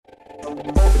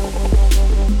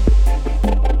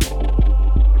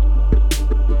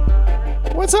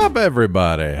What's up,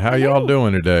 everybody? How y'all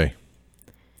doing today?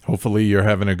 Hopefully you're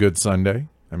having a good Sunday.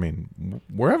 I mean,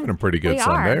 we're having a pretty good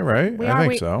Sunday, right? I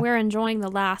think so. We're enjoying the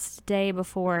last day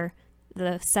before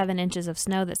the 7 inches of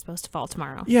snow that's supposed to fall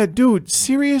tomorrow. Yeah, dude,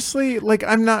 seriously? Like,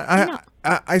 I'm not...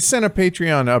 I sent a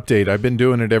Patreon update. I've been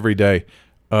doing it every day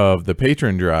of the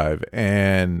Patreon drive,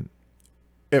 and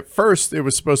at first it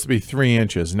was supposed to be 3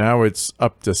 inches. Now it's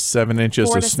up to 7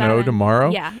 inches of snow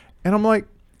tomorrow. Yeah. And I'm like,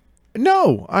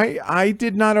 no, I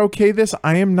did not okay this.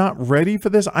 I am not ready for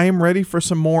this. I am ready for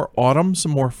some more autumn,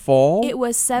 some more fall. It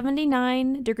was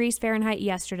 79 degrees Fahrenheit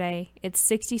yesterday. It's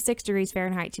 66 degrees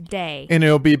Fahrenheit today. And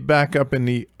it'll be back up in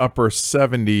the upper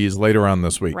 70s later on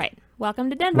this week. Right. Welcome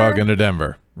to Denver. Welcome to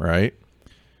Denver, right?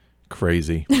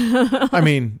 Crazy. I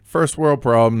mean, first world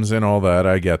problems and all that.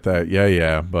 I get that.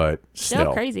 Yeah, but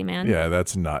still crazy, man. Yeah,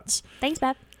 that's nuts. Thanks,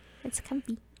 Beth. It's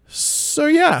comfy. So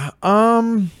yeah,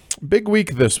 big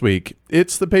week this week.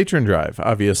 It's the Patreon drive,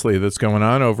 obviously, that's going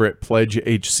on over at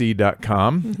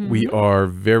pledgehc.com. Mm-hmm. We are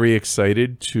very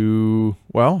excited to,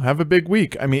 well, have a big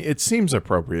week. I mean, it seems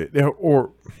appropriate,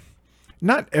 or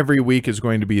not every week is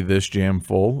going to be this jam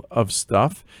full of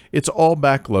stuff. It's all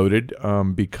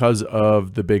backloaded because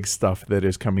of the big stuff that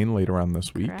is coming later on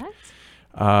this week. Correct.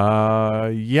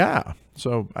 Yeah.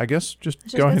 So I guess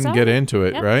just go ahead and get into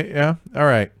it, right? Yeah. All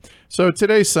right. So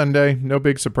today's Sunday. No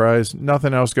big surprise.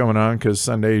 Nothing else going on because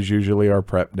Sunday is usually our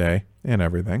prep day and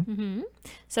everything. Mm-hmm.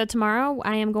 So tomorrow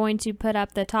I am going to put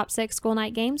up the top 6 school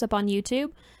night games up on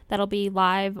YouTube. That'll be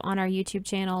live on our YouTube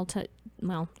channel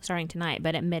starting tonight,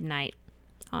 but at midnight.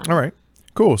 All right.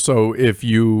 Cool. So if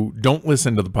you don't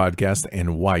listen to the podcast,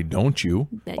 and why don't you?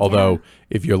 Although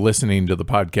if you're listening to the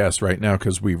podcast right now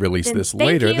because we release this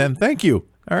later, then thank you.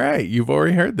 All right. You've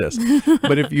already heard this.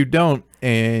 But if you don't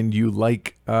and you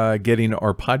like getting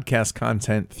our podcast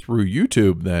content through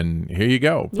YouTube, then here you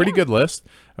go. Pretty good list.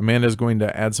 Amanda's going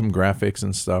to add some graphics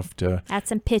and stuff to add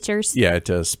some pictures. Yeah,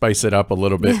 to spice it up a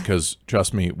little bit because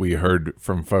trust me, we heard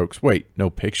from folks, wait, no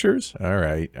pictures? All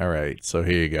right. So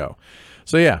here you go.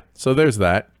 So yeah, so there's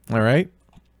that. All right.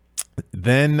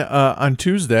 Then on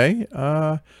Tuesday,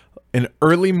 an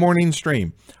early morning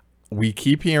stream. We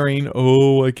keep hearing,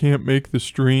 oh, I can't make the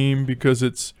stream because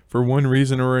it's for one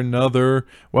reason or another.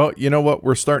 Well, you know what?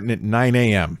 We're starting at 9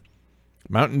 a.m.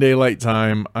 Mountain Daylight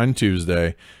Time on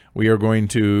Tuesday. We are going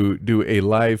to do a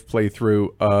live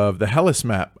playthrough of the Hellas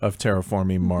map of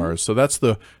Terraforming Mars. So that's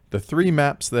the 3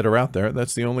 maps that are out there.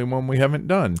 That's the only one we haven't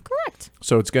done. Correct.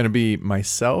 So it's going to be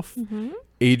myself,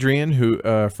 Adrian, who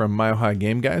from Mile High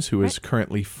Game Guys, who is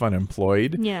currently fun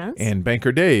employed. Yes. And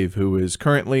Banker Dave, who is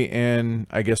currently and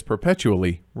I guess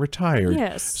perpetually retired.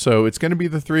 Yes. So it's going to be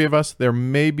the 3 of us. There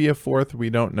may be a 4th. We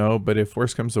don't know. But if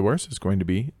worse comes to worse, it's going to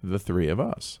be the 3 of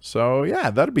us. So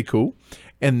yeah, that'll be cool.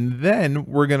 And then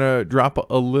we're going to drop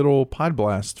a little pod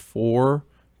blast for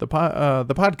the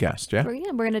podcast, yeah? We're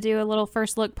going to do a little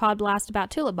first look pod blast about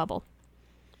Tulip Bubble.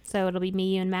 So it'll be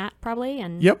me, you, and Matt, probably,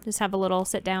 and just have a little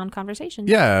sit-down conversation.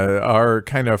 Yeah, our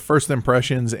kind of first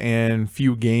impressions and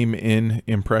few game-in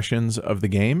impressions of the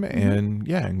game, and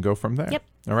and go from there. Yep.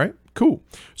 All right, cool.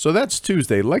 So that's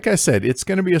Tuesday. Like I said, it's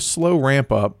going to be a slow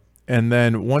ramp-up, and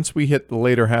then once we hit the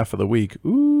later half of the week,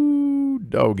 ooh,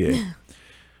 doggy.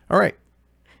 All right.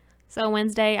 So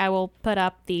Wednesday, I will put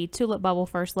up the Tulip Bubble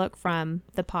first look from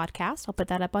the podcast. I'll put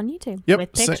that up on YouTube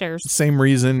with pictures. Same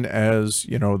reason as,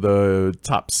 the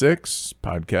top 6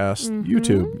 podcast,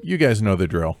 YouTube. You guys know the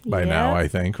drill by now, I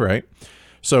think, right?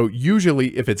 So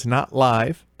usually if it's not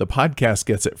live, the podcast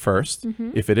gets it first.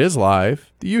 If it is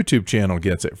live, the YouTube channel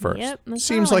gets it first. Yep,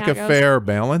 seems like a fair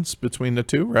balance between the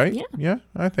two, right? Yeah,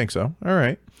 I think so. All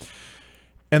right.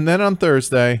 And then on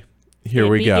Thursday, here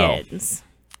we go.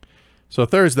 So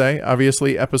Thursday,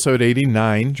 obviously, episode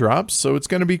 89 drops. So it's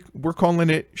going to be, we're calling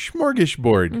it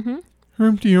Smorgasbord.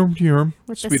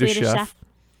 With Swedish chef.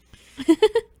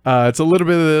 It's a little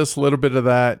bit of this, a little bit of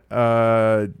that.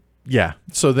 Yeah.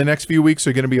 So the next few weeks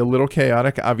are going to be a little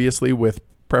chaotic, obviously, with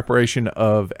preparation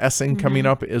of Essen coming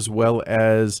up, as well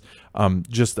as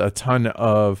just a ton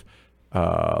of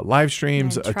live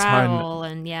streams, and a travel,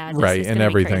 ton, and and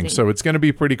everything. So it's going to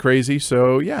be pretty crazy.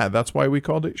 So yeah, that's why we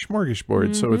called it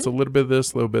Smorgasbord. So it's a little bit of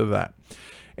this, a little bit of that.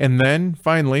 And then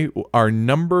finally, our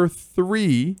number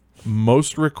 3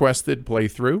 most requested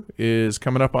playthrough is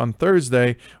coming up on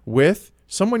Thursday with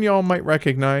someone y'all might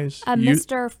recognize.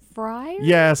 Mr. Fryer?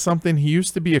 Yeah, something. He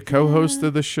used to be a co-host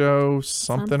of the show,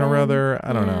 something or other.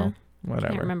 I don't know. Whatever.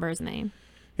 Can't remember his name.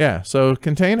 Yeah, so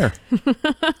container.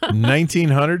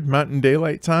 1900 Mountain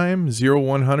Daylight Time,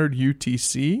 0100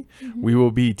 UTC. We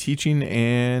will be teaching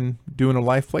and doing a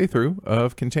live playthrough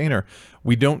of container.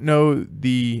 We don't know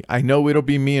I know it'll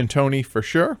be me and Tony for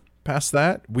sure. Past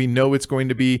that, we know it's going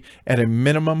to be at a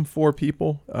minimum 4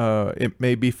 people. It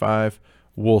may be 5.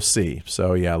 We'll see.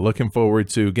 So yeah, looking forward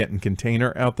to getting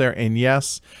container out there. And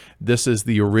yes, this is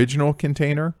the original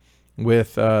container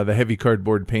with the heavy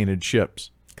cardboard painted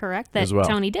ships. Correct. That as well.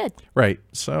 Tony did. Right.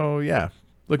 So yeah,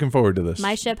 looking forward to this.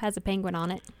 My ship has a penguin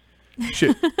on it.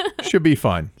 Should be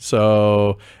fun.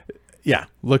 So yeah,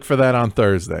 look for that on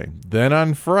Thursday. Then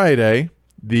on Friday,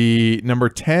 the number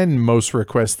 10 most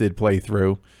requested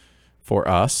playthrough for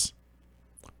us,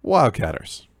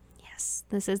 Wildcatters. Yes.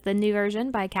 This is the new version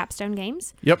by Capstone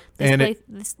Games. Yep.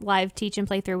 This live teach and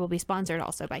playthrough will be sponsored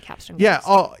also by Capstone Games.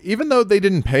 Yeah, even though they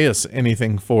didn't pay us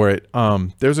anything for it,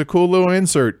 there's a cool little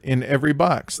insert in every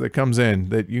box that comes in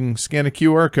that you can scan a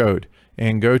QR code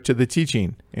and go to the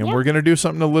teaching. And we're going to do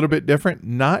something a little bit different,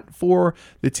 not for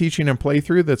the teaching and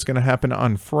playthrough that's going to happen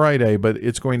on Friday, but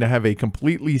it's going to have a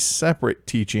completely separate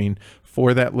teaching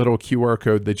for that little QR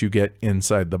code that you get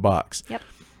inside the box. Yep.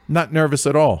 Not nervous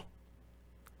at all.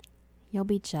 You'll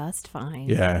be just fine.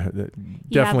 Yeah,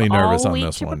 definitely nervous on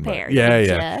this one.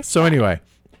 Yeah. So anyway,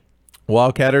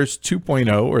 Wildcatters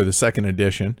 2.0, or the second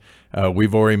edition.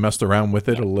 We've already messed around with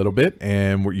it a little bit,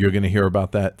 and you're going to hear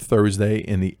about that Thursday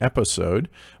in the episode.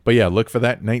 But yeah, look for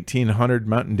that 1900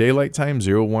 Mountain Daylight Time,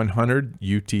 0100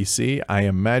 UTC. I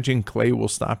imagine Clay will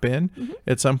stop in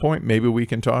at some point. Maybe we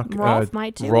can talk. Rolf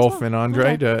might too. Rolf and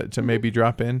Andre to maybe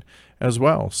drop in as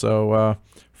well. So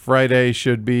Friday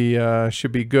should be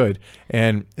good.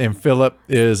 And Philip,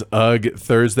 is UGG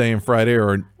Thursday and Friday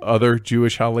or other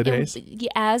Jewish holidays?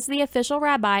 As the official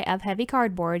rabbi of Heavy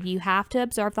Cardboard, you have to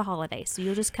observe the holidays. So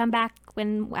you'll just come back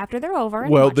after they're over.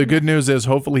 And well, the good news is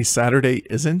hopefully Saturday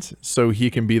isn't, so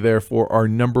he can be there for our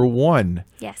number 1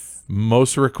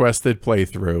 most requested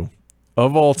playthrough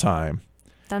of all time.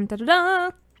 Dun, dun, dun,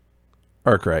 dun.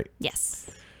 Arkwright. Yes.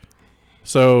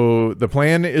 So the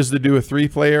plan is to do a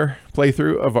 3-player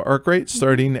playthrough of Arkwright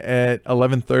starting at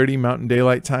 11:30 Mountain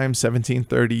Daylight Time,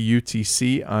 17:30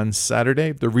 UTC on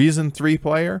Saturday. The reason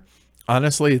 3-player,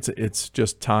 honestly, it's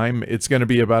just time. It's going to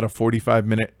be about a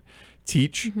 45-minute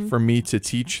teach for me to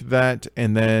teach that,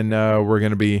 and then we're going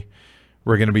to be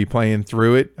playing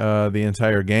through it the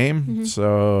entire game.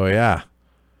 So yeah,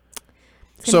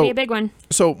 it's going to be a big one.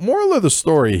 So moral of the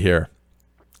story here.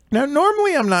 Now,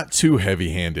 normally I'm not too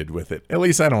heavy-handed with it. At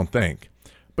least I don't think.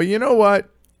 But you know what?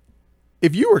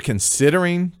 If you were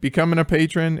considering becoming a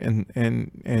patron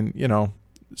and you know,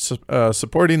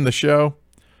 supporting the show,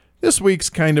 this week's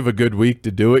kind of a good week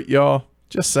to do it, y'all.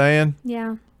 Just saying.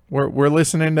 Yeah. We're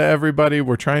listening to everybody.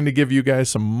 We're trying to give you guys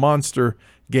some monster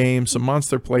games, some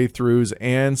monster playthroughs,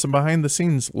 and some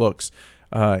behind-the-scenes looks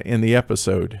in the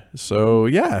episode. So,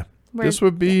 yeah, this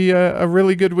would be a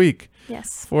really good week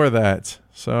for that.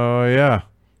 So, yeah.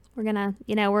 We're going to,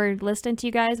 we're listening to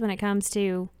you guys when it comes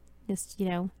to just,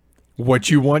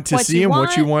 what you want to see and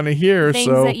what you want to hear. Things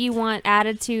that you want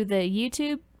added to the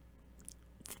YouTube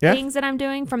things that I'm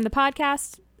doing from the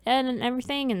podcast and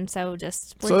everything. And so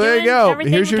just, so there you go.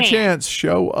 Here's your chance.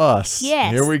 Show us.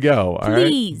 Yes. Here we go. All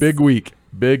right. Big week.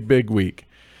 Big week.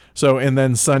 So, and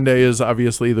then Sunday is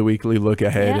obviously the weekly look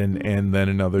ahead and then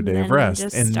another day of rest.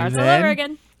 Just and starts all over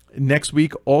again. Next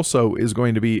week also is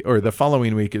going to be, or the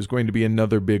following week is going to be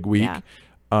another big week.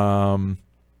 Yeah,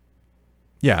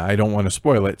 I don't want to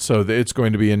spoil it. So it's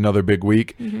going to be another big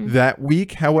week. That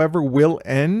week, however, will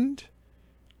end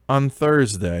on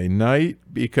Thursday night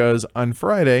because on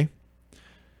Friday,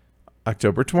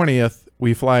 October 20th,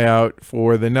 we fly out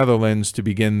for the Netherlands to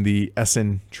begin the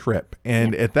Essen trip.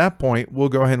 And at that point, we'll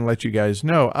go ahead and let you guys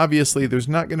know. Obviously, there's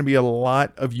not going to be a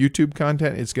lot of YouTube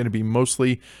content. It's going to be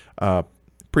mostly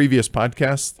previous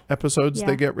podcast episodes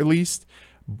that get released,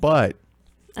 but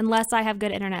unless I have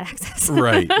good internet access.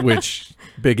 Right, which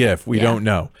big if, we don't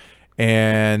know.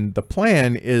 And the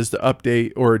plan is to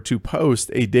update or to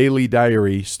post a daily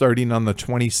diary starting on the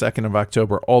 22nd of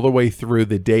October all the way through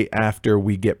the day after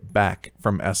we get back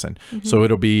from Essen. So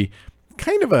it'll be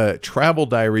kind of a travel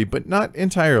diary, but not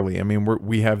entirely. I mean,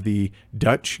 we have the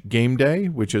Dutch game day,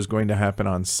 which is going to happen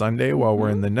on Sunday while we're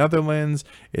in the Netherlands.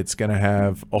 It's going to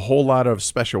have a whole lot of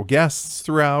special guests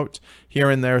throughout here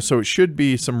and there. So it should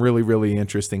be some really, really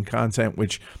interesting content,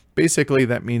 which basically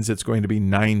that means it's going to be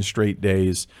 9 straight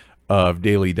days of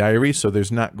daily diary. So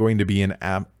there's not going to be an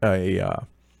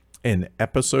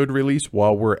episode release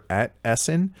while we're at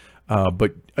Essen.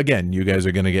 But again, you guys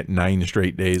are going to get 9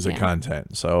 straight days of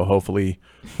content. So hopefully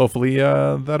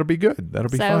that'll be good. That'll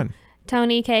be fun.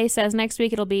 Tony K says next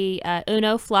week it'll be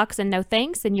Uno, Flux, and No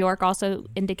Thanks. And York also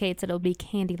indicates it'll be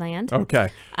Candyland. Okay.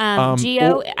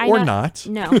 Geo, or not.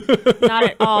 No, not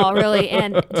at all, really.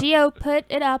 And Geo put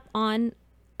it up on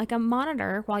like a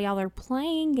monitor while y'all are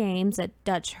playing games at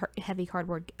Dutch Heavy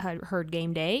Cardboard Herd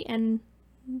Game Day, and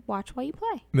watch while you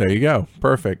play. There you go.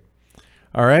 Perfect.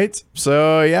 All right.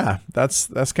 So yeah,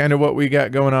 that's kind of what we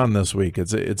got going on this week.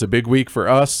 It's a big week for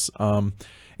us.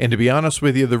 And to be honest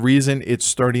with you, the reason it's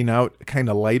starting out kind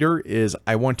of lighter is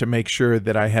I want to make sure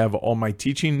that I have all my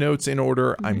teaching notes in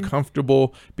order. I'm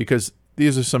comfortable because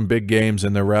these are some big games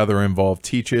and they're rather involved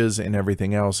teaches and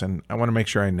everything else. And I want to make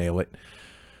sure I nail it.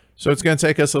 So it's going to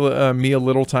take us me a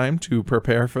little time to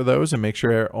prepare for those and make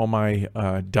sure all my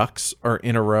ducks are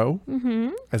in a row,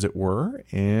 as it were.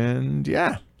 And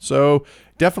yeah, so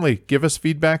definitely give us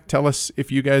feedback. Tell us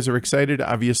if you guys are excited.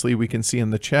 Obviously, we can see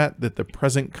in the chat that the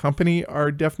present company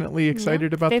are definitely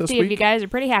excited about this week. 50 of you guys are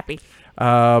pretty happy.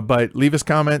 But leave us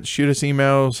comments, shoot us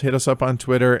emails, hit us up on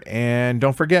Twitter. And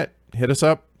don't forget, hit us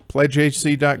up,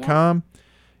 pledgehc.com.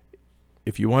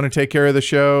 If you want to take care of the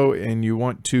show and you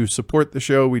want to support the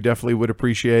show, we definitely would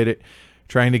appreciate it.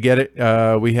 Trying to get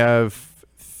it. We have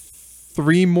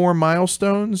 3 more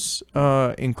milestones,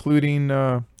 including,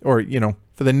 for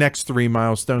the next 3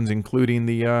 milestones, including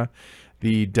the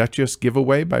Duchess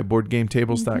giveaway by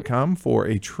BoardGameTables.com for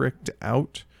a tricked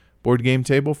out board game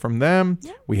table from them.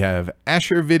 Yeah. We have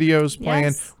Asher videos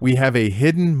planned. Yes. We have a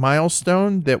hidden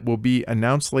milestone that will be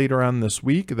announced later on this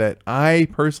week that I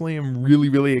personally am really,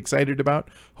 really excited about.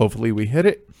 Hopefully we hit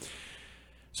it.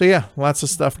 So yeah, lots of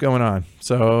stuff going on.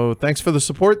 So thanks for the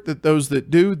support that those that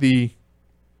do. The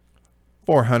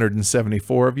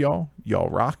 474 of y'all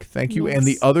rock. Thank you. Yes. And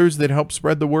the others that help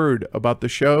spread the word about the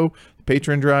show, the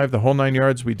Patreon drive, the whole 9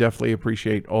 yards. We definitely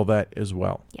appreciate all that as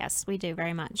well. Yes, we do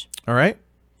very much. All right.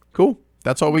 Cool.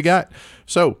 That's all we got.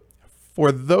 So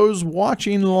for those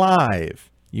watching live,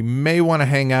 you may want to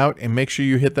hang out and make sure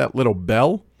you hit that little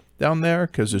bell down there,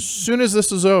 because as soon as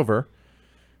this is over,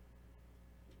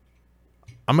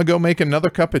 I'm going to go make another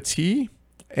cup of tea,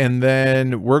 and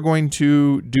then we're going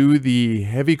to do the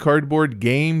Heavy Cardboard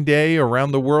Game Day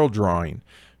Around the World drawing.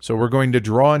 So we're going to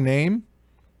draw a name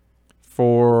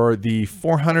for the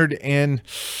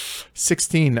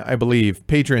 416, I believe,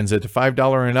 patrons at the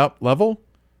 $5 and up level.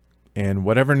 And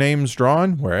whatever name's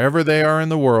drawn, wherever they are in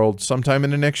the world, sometime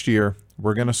in the next year,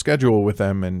 we're going to schedule with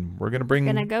them, and we're going to bring...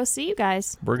 We're going to go see you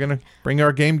guys. We're going to bring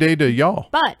our game day to y'all.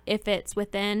 But if it's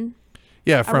within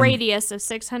a radius of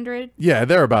 600... Yeah,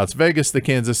 thereabouts. Vegas to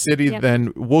Kansas City,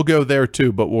 then we'll go there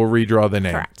too, but we'll redraw the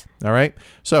name. Correct. All right?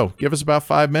 So give us about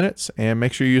 5 minutes, and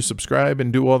make sure you subscribe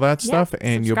and do all that stuff,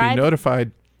 and you'll be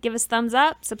notified. Give us a thumbs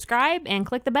up, subscribe, and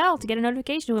click the bell to get a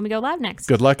notification when we go live next.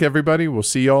 Good luck, everybody. We'll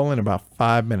see y'all in about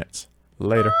 5 minutes.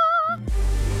 Later.